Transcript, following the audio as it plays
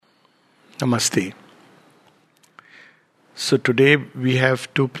Namaste. So today we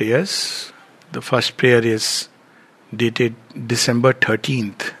have two prayers. The first prayer is dated December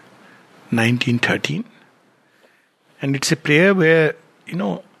 13th, 1913. And it's a prayer where,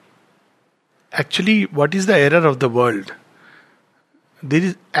 actually what is the error of the world? There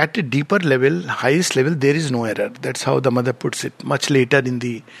is, at a deeper level, highest level, there is no error. That's how the mother puts it much later in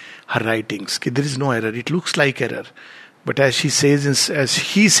her writings. There is no error. It looks like error. But as he says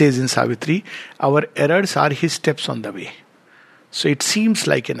in Savitri, our errors are his steps on the way. So it seems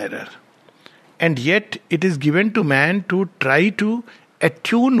like an error. And yet it is given to man to try to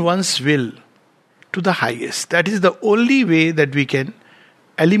attune one's will to the highest. That is the only way that we can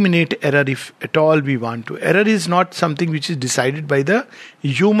eliminate error if at all we want to. Error is not something which is decided by the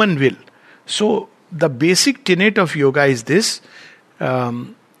human will. So the basic tenet of yoga is this.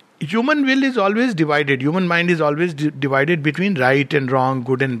 Human will is always divided. Human mind is always divided between right and wrong,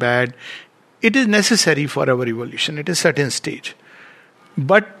 good and bad. It is necessary for our evolution at a certain stage.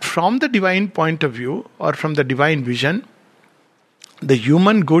 But from the divine point of view, or from the divine vision, the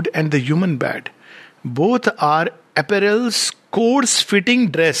human good and the human bad, both are apparel's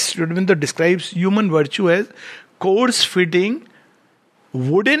coarse-fitting dress. Aurobindo describes human virtue as coarse-fitting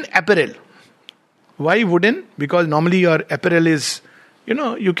wooden apparel. Why wooden? Because normally your apparel is,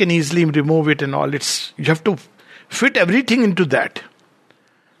 you can easily remove it and all. You have to fit everything into that.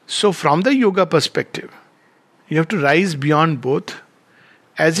 So from the yoga perspective, you have to rise beyond both.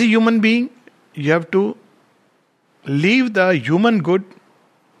 As a human being, you have to leave the human good,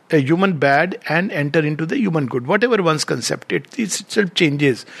 a human bad, and enter into the human good. Whatever one's concept, it itself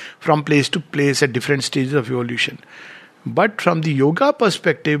changes from place to place at different stages of evolution. But from the yoga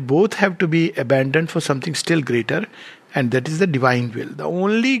perspective, both have to be abandoned for something still greater, and that is the divine will. The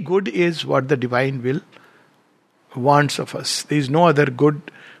only good is what the divine will wants of us. There is no other good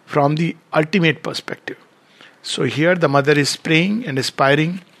from the ultimate perspective. So here the mother is praying and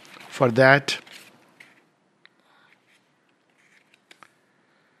aspiring for that.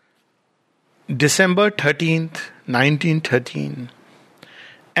 December 13th, 1913.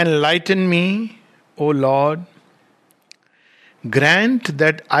 Enlighten me, O Lord. Grant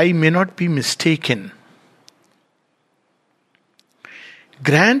that I may not be mistaken.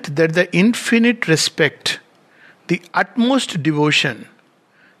 Grant that the infinite respect, the utmost devotion,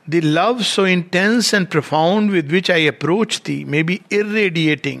 the love so intense and profound with which I approach Thee may be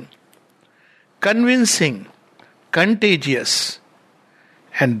irradiating, convincing, contagious,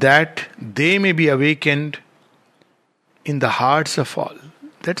 and that they may be awakened in the hearts of all.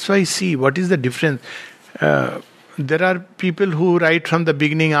 That's why, see, what is the difference? There are people who right from the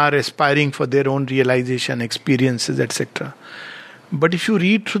beginning are aspiring for their own realization, experiences, etc. But if you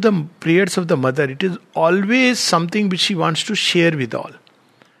read through the prayers of the mother, it is always something which she wants to share with all.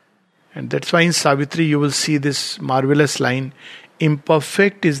 And that's why in Savitri you will see this marvelous line,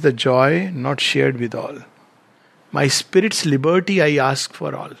 imperfect is the joy not shared with all. My spirit's liberty I ask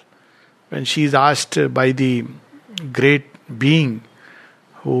for all. When she is asked by the great being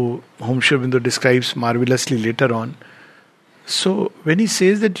whom Sri Aurobindo describes marvelously later on. So when he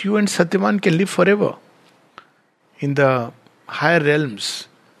says that you and Satyavan can live forever in the higher realms,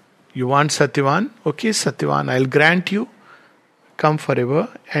 you want Satyavan? Okay, Satyavan, I'll grant you. Come forever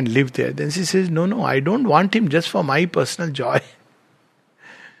and live there. Then she says, no, I don't want him just for my personal joy.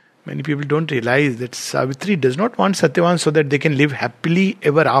 Many people don't realize that Savitri does not want Satyavan so that they can live happily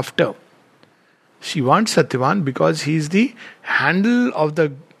ever after. She wants Satyavan because he is the handle of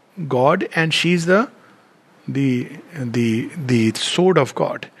the God and she is the sword of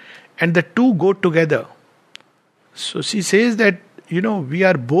God. And the two go together. So she says that, we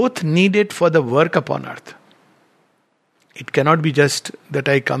are both needed for the work upon earth. It cannot be just that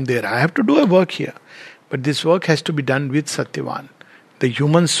I come there. I have to do a work here. But this work has to be done with Satyavan, the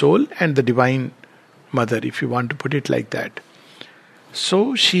human soul and the divine mother, if you want to put it like that.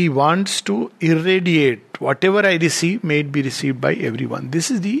 So she wants to irradiate whatever I receive, may it be received by everyone.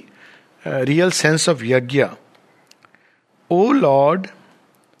 This is the real sense of yajna. O Lord,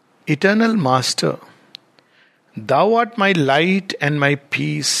 eternal Master, Thou art my light and my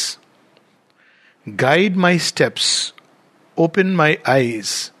peace. Guide my steps, open my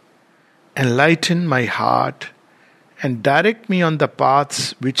eyes, enlighten my heart, and direct me on the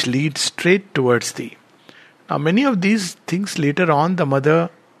paths which lead straight towards Thee. Now, many of these things later on the mother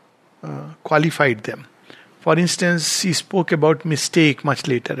qualified them. For instance, she spoke about mistake much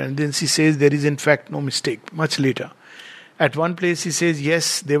later, and then she says there is in fact no mistake much later. At one place she says,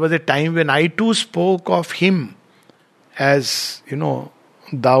 yes, there was a time when I too spoke of Him as,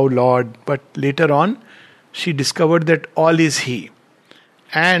 Thou Lord, but later on she discovered that all is He.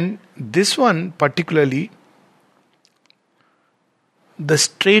 And this one particularly, the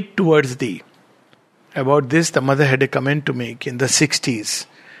straight towards thee. About this, the mother had a comment to make in the 60s.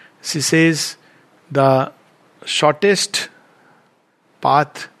 She says, the shortest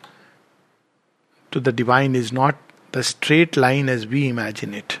path to the divine is not the straight line as we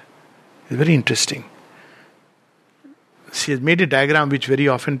imagine it. It's very interesting. She has made a diagram which very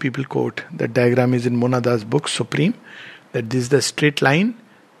often people quote. That diagram is in Mona Das' book, Supreme. That this is the straight line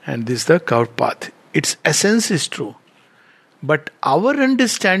and this is the curved path. Its essence is true. But our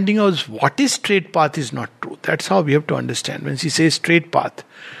understanding of what is straight path is not true. That's how we have to understand. When she says straight path.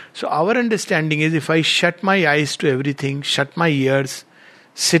 So our understanding is, if I shut my eyes to everything, shut my ears,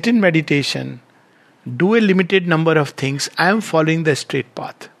 sit in meditation, do a limited number of things, I am following the straight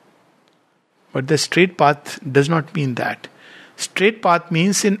path. But the straight path does not mean that. Straight path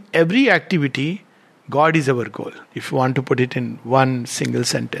means in every activity, God is our goal. If you want to put it in one single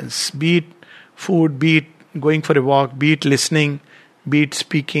sentence. Be it food, be it going for a walk, be it listening, be it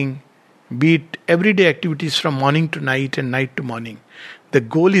speaking, be it everyday activities from morning to night and night to morning. The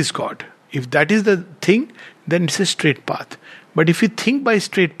goal is God. If that is the thing, then it's a straight path. But if you think by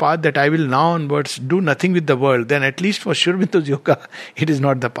straight path that I will now onwards do nothing with the world, then at least for Sri Aurobindo's yoga, it is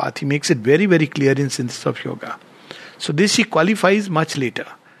not the path. He makes it very, very clear in Synthesis of Yoga. So this she qualifies much later.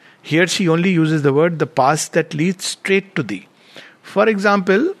 Here she only uses the word, the path that leads straight to thee. For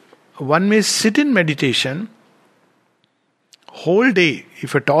example, one may sit in meditation whole day,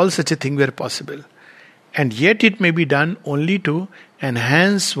 if at all such a thing were possible. And yet it may be done only to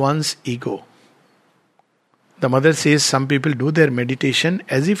enhance one's ego. The mother says some people do their meditation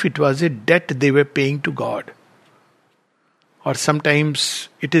as if it was a debt they were paying to God. Or sometimes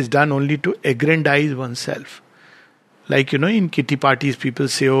it is done only to aggrandize oneself. Like, in kitty parties, people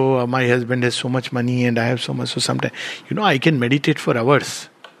say, oh, my husband has so much money and I have so much. So sometimes, I can meditate for hours.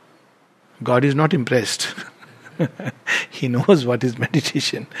 God is not impressed. He knows what is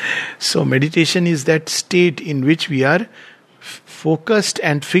meditation. So meditation is that state in which we are focused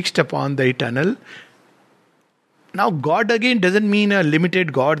and fixed upon the eternal. Now, God again doesn't mean a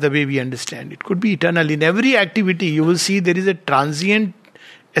limited God the way we understand. It could be eternal. In every activity, you will see there is a transient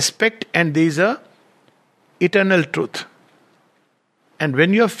aspect and there is a eternal truth. And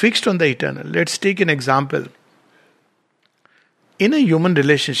when you are fixed on the eternal, let's take an example. In a human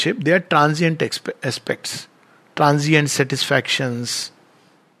relationship, there are transient aspects, transient satisfactions,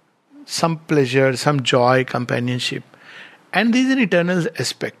 some pleasure, some joy, companionship. And there is an eternal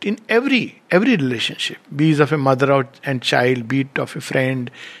aspect in every relationship, be it of a mother and child, be it of a friend,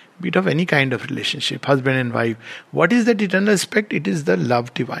 be it of any kind of relationship, husband and wife. What is that eternal aspect? It is the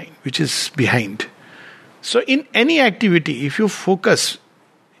love divine, which is behind. So in any activity, if you focus,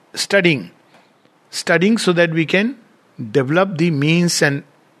 studying so that we can develop the means and,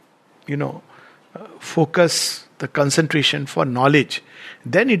 focus the concentration for knowledge,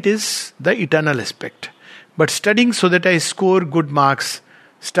 then it is the eternal aspect. But studying so that I score good marks,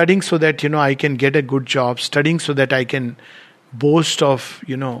 studying so that, I can get a good job, studying so that I can boast of,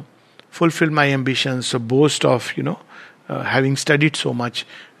 fulfill my ambitions, so boast of, having studied so much.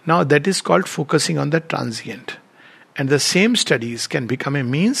 Now that is called focusing on the transient. And the same studies can become a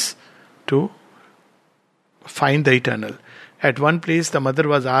means to find the eternal. At one place, the mother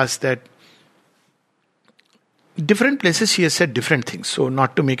was asked that, different places she has said different things, so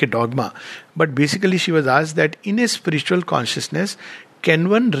not to make a dogma, but basically she was asked that in a spiritual consciousness, can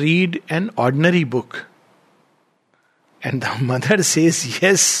one read an ordinary book? And the mother says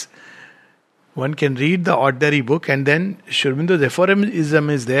yes, one can read the ordinary book. And then Sri Aurobindo's aphorism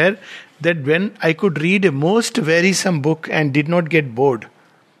is there, that when I could read a most wearisome book and did not get bored,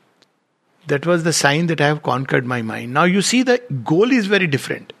 that was the sign that I have conquered my mind. Now you see, the goal is very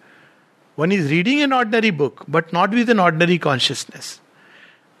different. One is reading an ordinary book, but not with an ordinary consciousness.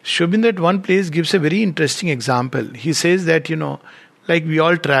 Sri Aurobindo at one place gives a very interesting example. He says that, like we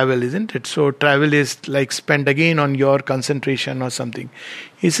all travel, isn't it? So travel is like spend again on your concentration or something.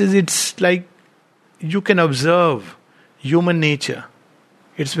 He says it's like you can observe human nature.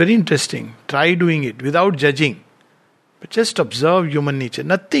 It's very interesting. Try doing it without judging. But just observe human nature.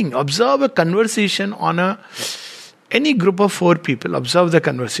 Nothing. Observe a conversation on any group of 4 people. Observe the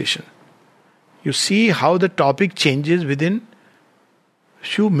conversation. You see how the topic changes within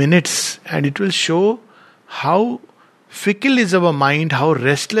few minutes, and it will show how fickle is our mind, how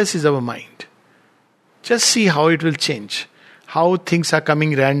restless is our mind. Just see how it will change. How things are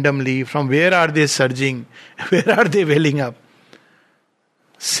coming randomly, from where are they surging, where are they welling up.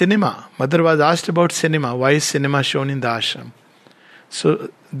 Cinema. Mother was asked about cinema. Why is cinema shown in the ashram?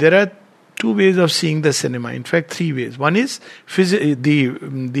 So there are two ways of seeing the cinema. In fact, three ways. One is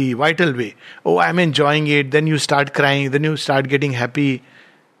the vital way. Oh, I'm enjoying it. Then you start crying. Then you start getting happy.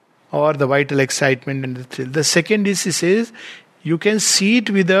 Or the vital excitement and the thrill. The second is, he says, you can see it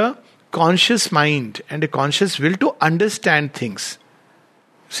with a conscious mind and a conscious will to understand things.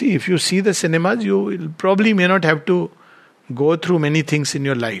 See, if you see the cinemas, you probably may not have to go through many things in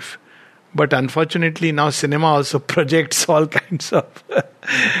your life. But unfortunately, now cinema also projects all kinds of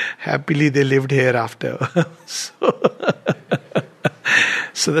happily they lived hereafter.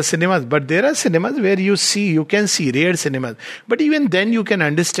 So the cinemas, but there are cinemas where you can see rare cinemas. But even then you can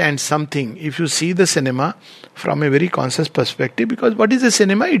understand something if you see the cinema from a very conscious perspective. Because what is a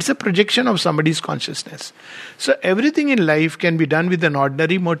cinema? It's a projection of somebody's consciousness. So everything in life can be done with an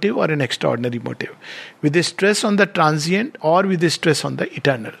ordinary motive or an extraordinary motive. With a stress on the transient or with a stress on the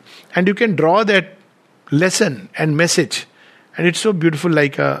eternal. And you can draw that lesson and message. And it's so beautiful,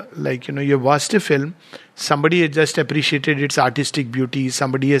 you've watched a film, somebody has just appreciated its artistic beauty,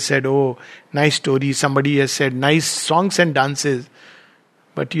 somebody has said, oh, nice story, somebody has said, nice songs and dances.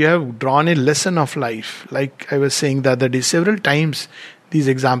 But you have drawn a lesson of life. Like I was saying the other day, several times these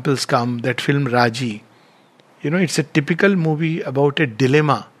examples come, that film Raji. It's a typical movie about a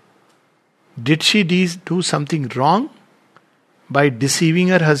dilemma. Did she do something wrong by deceiving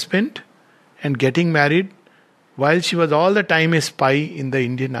her husband and getting married? While she was all the time a spy in the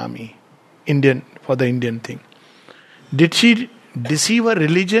Indian army, for the Indian thing. Did she deceive her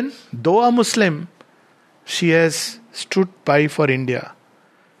religion? Though a Muslim, she has stood by for India.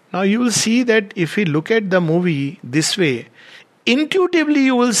 Now you will see that if we look at the movie this way, intuitively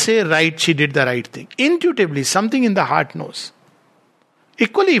you will say, right, she did the right thing. Intuitively, something in the heart knows.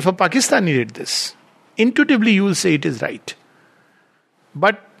 Equally, if a Pakistani did this, intuitively you will say it is right.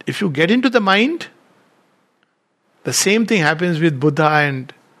 But if you get into the mind, the same thing happens with Buddha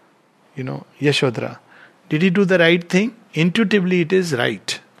and, Yashodhara. Did he do the right thing? Intuitively it is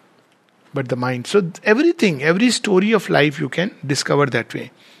right. But the mind. So everything, every story of life you can discover that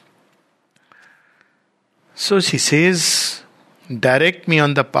way. So she says, direct me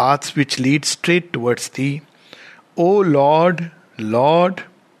on the paths which lead straight towards thee. O Lord, Lord,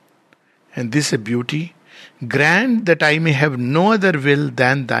 and this is a beauty, grant that I may have no other will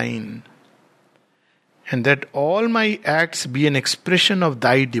than thine. And that all my acts be an expression of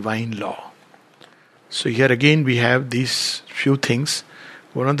thy divine law. So here again we have these few things.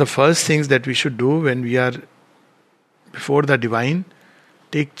 One of the first things that we should do when we are before the divine,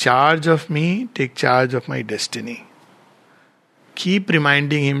 take charge of me, take charge of my destiny. Keep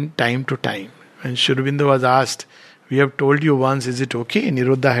reminding him time to time. When Sri Aurobindo was asked, we have told you once, is it okay?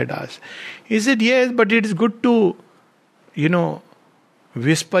 Niruddha had asked. He said, yes, but it is good to,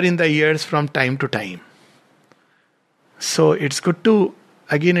 whisper in the ears from time to time. So it's good to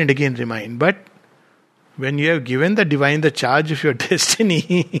again and again remind. But when you have given the divine the charge of your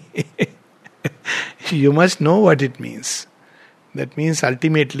destiny, you must know what it means. That means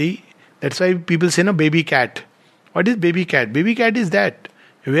ultimately, that's why people say, no, baby cat. What is baby cat? Baby cat is that.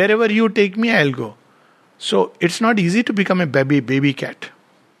 Wherever you take me, I'll go. So it's not easy to become a baby cat.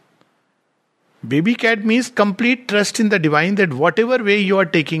 Baby cat means complete trust in the divine that whatever way you are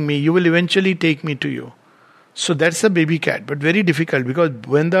taking me, you will eventually take me to you. So that's the baby cat, but very difficult because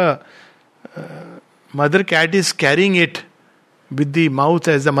when the mother cat is carrying it with the mouth,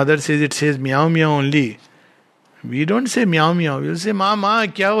 as the mother says, it says meow meow only. We don't say meow meow, we'll say ma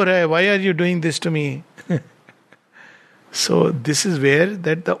kya ho raha hai? Why are you doing this to me? So this is where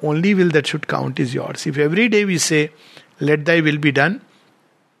that the only will that should count is yours. If every day we say, let thy will be done,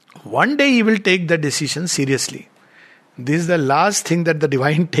 one day he will take the decision seriously. This is the last thing that the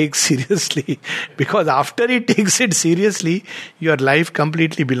divine takes seriously. Because after he takes it seriously, your life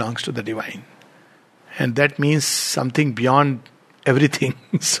completely belongs to the divine. And that means something beyond everything.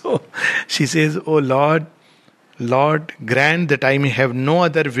 So she says, O Lord, Lord, grant that I may have no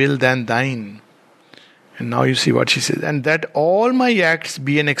other will than thine. And now you see what she says. And that all my acts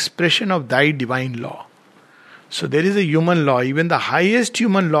be an expression of thy divine law. So there is a human law. Even the highest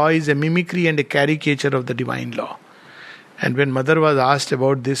human law is a mimicry and a caricature of the divine law. And when Mother was asked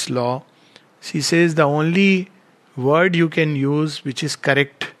about this law, she says the only word you can use which is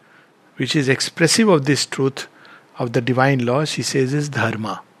correct, which is expressive of this truth of the divine law, she says is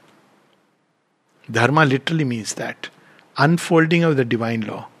dharma. Dharma literally means that. Unfolding of the divine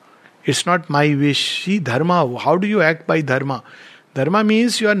law. It's not my wish. See, dharma, how do you act by dharma? Dharma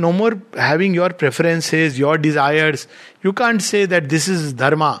means you are no more having your preferences, your desires. You can't say that this is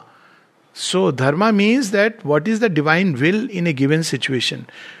dharma. So dharma means that what is the divine will in a given situation.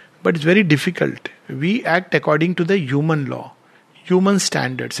 But it's very difficult. We act according to the human law. human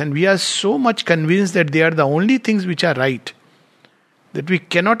standards, and we are so much convinced that they are the only things which are right, that we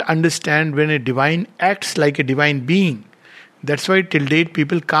cannot understand when a divine acts like a divine being. That's why till date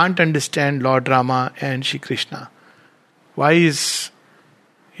people can't understand Lord Rama and Shri Krishna. Why is,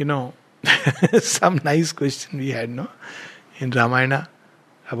 some nice question we had, no? In Ramayana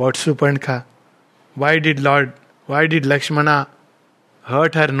about Suparnka. Why did Lakshmana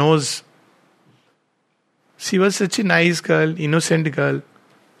hurt her nose? She was such a nice girl, innocent girl.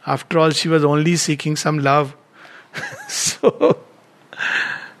 After all, she was only seeking some love. So,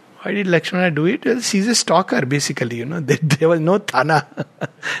 why did Lakshmana do it? Well, she's a stalker, basically, There was no Thana.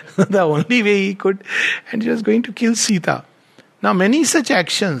 The only way he could, and he was going to kill Sita. Now, many such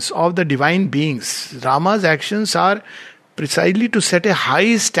actions of the divine beings, Rama's actions are precisely to set a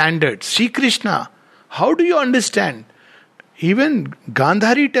high standard. Sri Krishna, how do you understand? Even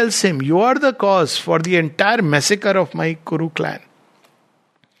Gandhari tells him, you are the cause for the entire massacre of my Kuru clan.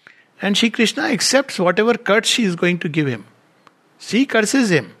 And Shri Krishna accepts whatever curse she is going to give him. She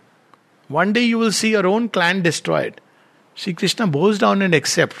curses him. One day you will see your own clan destroyed. Shri Krishna bows down and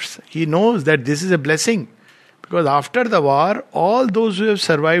accepts. He knows that this is a blessing. Because after the war, all those who have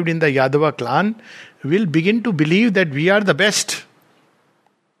survived in the Yadava clan will begin to believe that we are the best.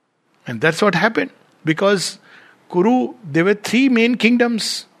 And that's what happened. Because Kuru, there were 3 main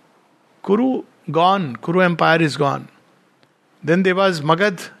kingdoms. Kuru gone, Kuru empire is gone. Then there was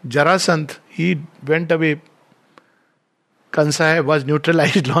Magad, Jarasandh, he went away. Kansa was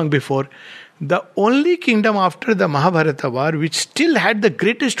neutralized long before. The only kingdom after the Mahabharata war which still had the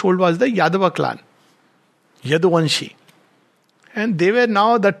greatest hold was the Yadava clan, Yaduvanshi. And they were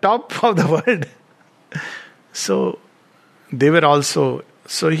now the top of the world. So, they were also,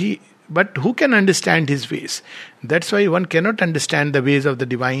 but who can understand his ways? That's why one cannot understand the ways of the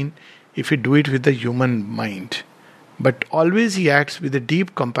divine if we do it with the human mind. But always he acts with a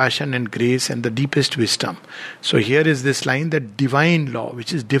deep compassion and grace and the deepest wisdom. So here is this line, that divine law,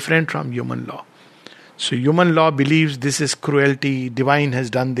 which is different from human law. So human law believes this is cruelty, divine has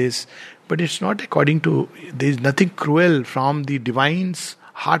done this. But it's not according to, there is nothing cruel from the divine's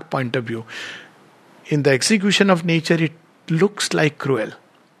heart point of view. In the execution of nature, it looks like cruel.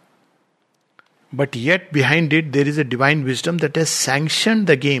 But yet behind it there is a divine wisdom that has sanctioned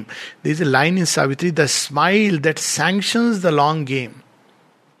the game. There is a line in Savitri, the smile that sanctions the long game.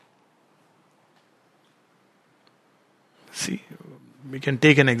 See, we can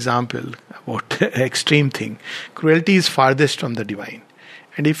take an example about extreme thing. Cruelty is farthest from the divine.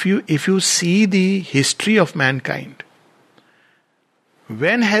 And if you see the history of mankind,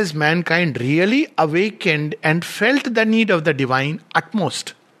 when has mankind really awakened and felt the need of the divine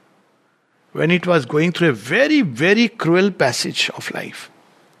utmost? When it was going through a very, very cruel passage of life.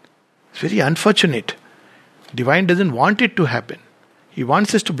 It's very unfortunate. Divine doesn't want it to happen. He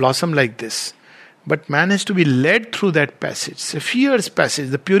wants us to blossom like this. But man has to be led through that passage. It's a fierce passage,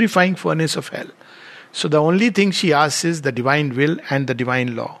 the purifying furnace of hell. So the only thing she asks is the divine will and the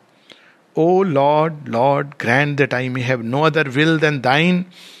divine law. O Lord, Lord, grant that I may have no other will than thine,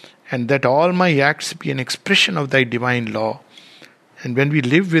 and that all my acts be an expression of thy divine law. And when we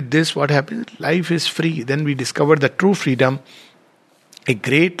live with this, what happens? Life is free. Then we discover the true freedom. A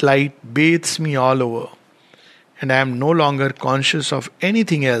great light bathes me all over, and I am no longer conscious of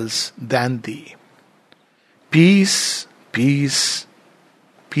anything else than thee. Peace, peace,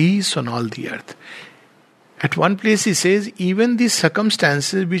 peace on all the earth. At one place he says, even the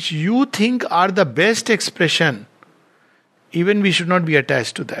circumstances which you think are the best expression, even we should not be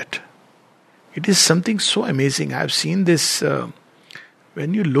attached to that. It is something so amazing. I have seen this...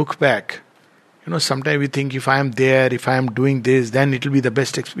 when you look back, sometimes we think if I am there, if I am doing this, then it will be the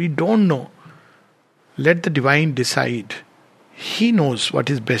best. We don't know. Let the divine decide. He knows what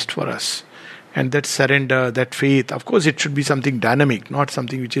is best for us. And that surrender, that faith, of course it should be something dynamic, not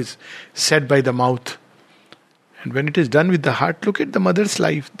something which is said by the mouth. And when it is done with the heart, look at the mother's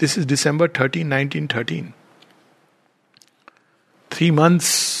life. This is December 13, 1913. 3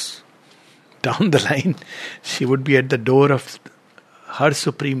 months down the line, she would be at the door of her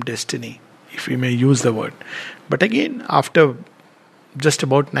supreme destiny, if we may use the word. But again, after just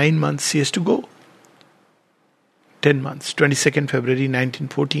about 9 months, she has to go. 10 months, 22nd February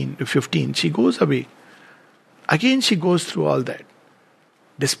 1915, she goes away. Again, she goes through all that.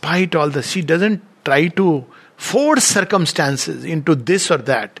 Despite all this, she doesn't try to force circumstances into this or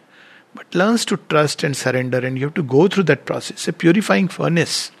that, but learns to trust and surrender, and you have to go through that process, a purifying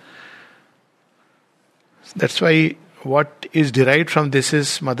furnace. That's why what is derived from this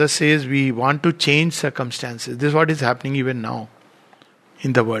is, Mother says, we want to change circumstances. This is what is happening even now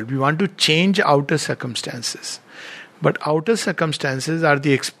in the world. We want to change outer circumstances. But outer circumstances are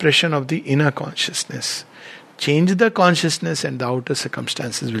the expression of the inner consciousness. Change the consciousness and the outer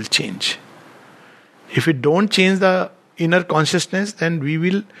circumstances will change. If we don't change the inner consciousness, then we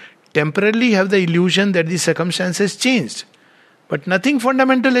will temporarily have the illusion that the circumstances changed. But nothing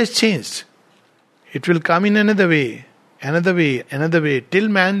fundamental has changed. It will come in another way, till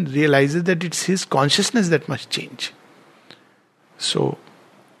man realizes that it's his consciousness that must change. So,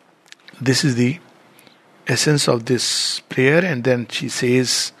 this is the essence of this prayer. And then she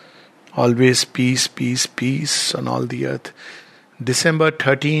says, always peace, peace, peace on all the earth. December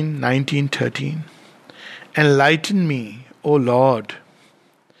 13, 1913. Enlighten me, O Lord.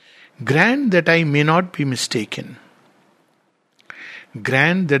 Grant that I may not be mistaken.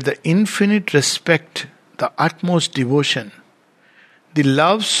 Grant that the infinite respect, the utmost devotion, the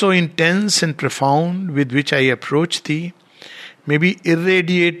love so intense and profound with which I approach Thee, may be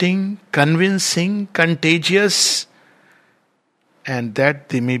irradiating, convincing, contagious, and that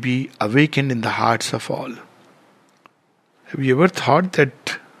they may be awakened in the hearts of all. Have you ever thought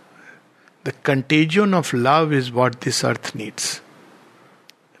that the contagion of love is what this earth needs?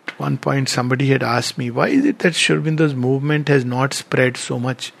 At one point somebody had asked me, why is it that Sri Aurobindo's movement has not spread so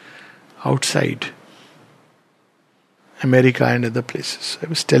much outside America and other places? I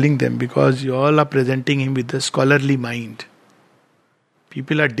was telling them, because you all are presenting him with a scholarly mind.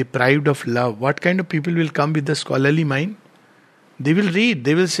 People are deprived of love. What kind of people will come with the scholarly mind? They will read,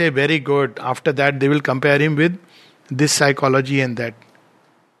 they will say very good. After that they will compare him with this psychology and that.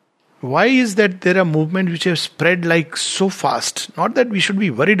 Why is that there are movements which have spread like so fast? Not that we should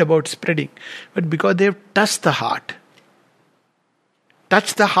be worried about spreading, but because they have touched the heart.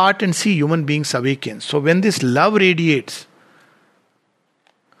 Touch the heart and see human beings awaken. So when this love radiates,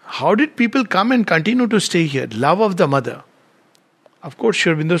 how did people come and continue to stay here? Love of the mother. Of course,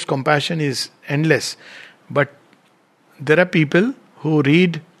 Sri Aurobindo's compassion is endless. But there are people who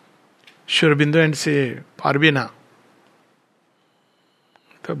read Sri Aurobindo and say, Parvena.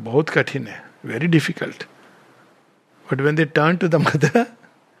 तो बहुत कठिन है, very difficult. But when they turn to the mother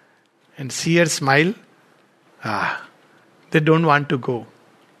and see her smile, they don't want to go.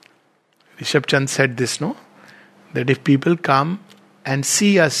 Rishabh Chand said this, no? That if people come and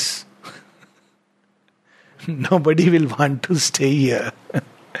see us, nobody will want to stay here.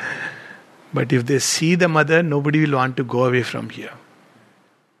 But if they see the mother, nobody will want to go away from here.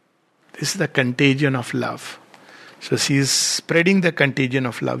 This is the contagion of love. So she is spreading the contagion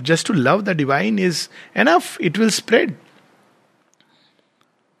of love. Just to love the divine is enough. It will spread.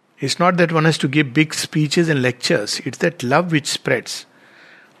 It's not that one has to give big speeches and lectures. It's that love which spreads.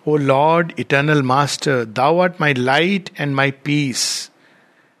 O Lord, eternal Master, Thou art my light and my peace.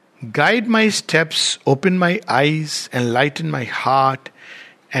 Guide my steps, open my eyes, enlighten my heart,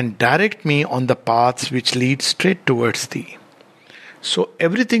 and direct me on the paths which lead straight towards Thee. So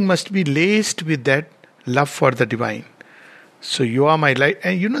everything must be laced with that love for the divine. So you are my light.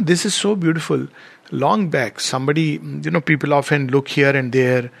 And this is so beautiful. Long back, somebody, people often look here and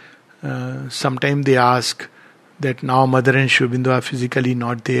there. Sometimes they ask that now Mother and Sri Aurobindo are physically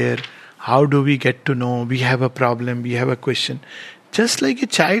not there. How do we get to know? We have a problem, we have a question. Just like a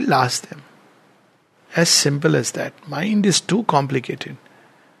child asks them. As simple as that. Mind is too complicated.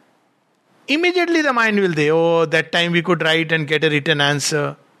 Immediately the mind will say, oh, that time we could write and get a written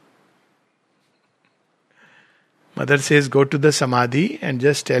answer. Mother says, go to the Samadhi and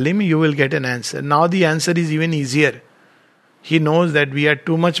just tell him you will get an answer. Now the answer is even easier. He knows that we are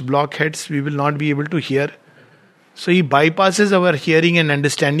too much blockheads, we will not be able to hear. So he bypasses our hearing and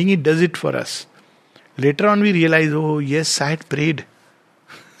understanding, he does it for us. Later on we realize, oh yes, I had prayed.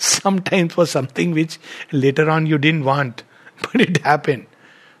 Sometimes for something which later on you didn't want, but it happened.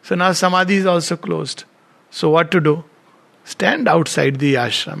 So now Samadhi is also closed. So what to do? Stand outside the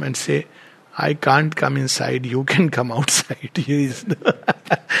ashram and say, I can't come inside, you can come outside.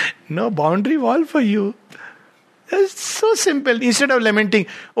 No boundary wall for you. It's so simple. Instead of lamenting,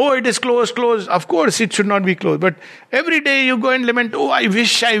 oh, it is closed. Of course, it should not be closed. But every day you go and lament, oh, I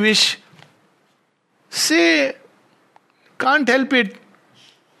wish. Say, can't help it.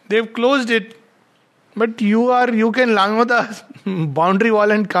 They've closed it. But you can lango the boundary wall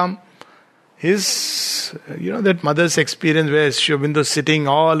and come. That mother's experience where Sri Aurobindo sitting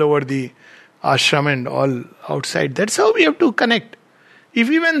all over the ashram and all outside. That's how we have to connect. If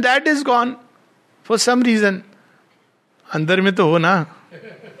even that is gone, for some reason, andar mein to ho na.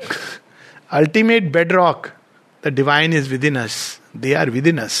 Ultimate bedrock, the divine is within us. They are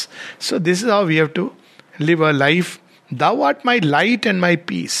within us. So this is how we have to live our life. Thou art my light and my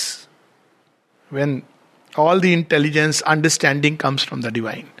peace. When all the intelligence, understanding comes from the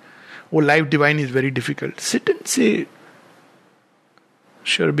divine. oh, life divine is very difficult. Sit and say,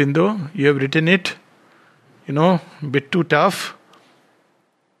 Sri Aurobindo, you have written it, a bit too tough.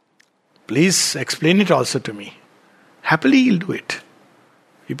 Please explain it also to me. Happily he'll do it.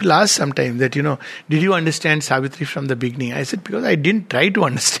 People ask sometimes that, did you understand Savitri from the beginning? I said, because I didn't try to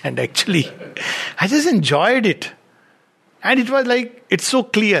understand actually. I just enjoyed it. And it was like, it's so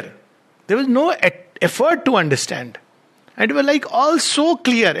clear. There was no effort to understand. And it was like all so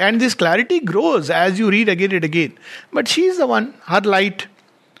clear. And this clarity grows as you read again and again. But she is the one, her light.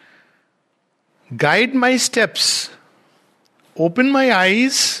 Guide my steps. Open my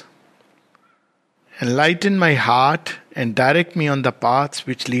eyes. Enlighten my heart and direct me on the paths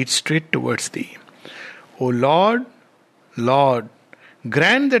which lead straight towards Thee. O Lord, Lord,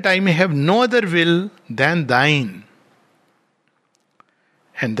 grant that I may have no other will than Thine,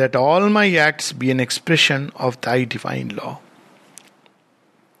 and that all my acts be an expression of Thy divine law.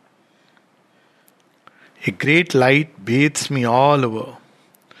 A great light bathes me all over,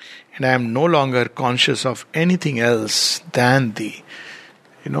 and I am no longer conscious of anything else than Thee.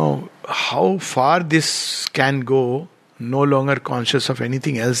 How far this can go, no longer conscious of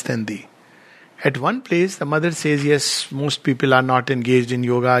anything else than Thee. At one place, the mother says, yes, most people are not engaged in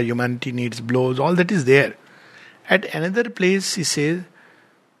yoga, humanity needs blows, all that is there. At another place, she says,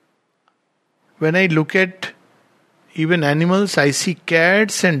 when I look at even animals, I see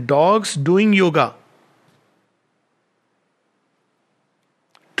cats and dogs doing yoga.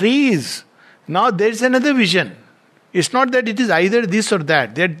 Trees. Now there is another vision. It's not that it is either this or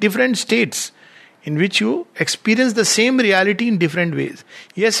that. There are different states in which you experience the same reality in different ways.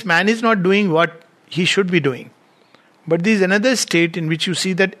 Yes, man is not doing what he should be doing. But there is another state in which you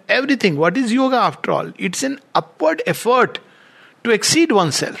see that everything, what is yoga after all? It's an upward effort to exceed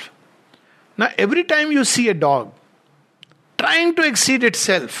oneself. Now every time you see a dog trying to exceed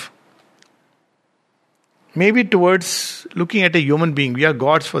itself, maybe towards looking at a human being, we are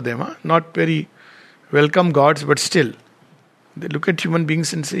gods for them, not very welcome gods, but still, they look at human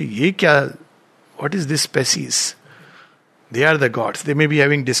beings and say, Ye kya? What is this species? They are the gods. They may be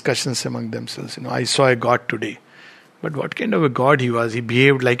having discussions among themselves. I saw a god today. But what kind of a god he was? He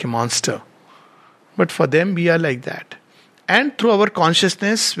behaved like a monster. But for them, we are like that. And through our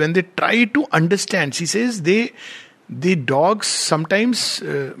consciousness, when they try to understand, she says, the dogs sometimes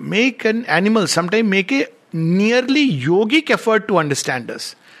make an animal, sometimes make a nearly yogic effort to understand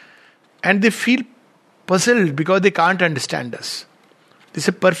us. And they feel puzzled because they can't understand us. This is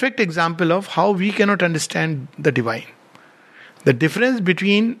a perfect example of how we cannot understand the divine. The difference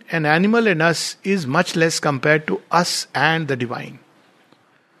between an animal and us is much less compared to us and the divine.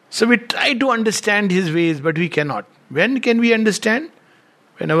 So we try to understand his ways, but we cannot. When can we understand?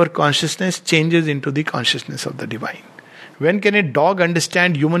 When our consciousness changes into the consciousness of the divine. When can a dog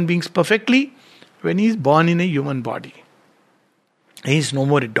understand human beings perfectly? When he is born in a human body. He is no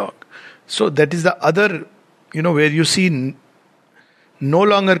more a dog. So that is the other, where you see no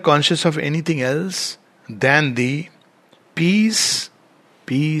longer conscious of anything else than the peace,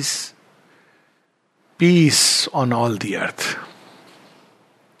 peace, peace on all the earth.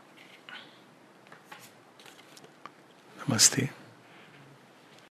 Namaste.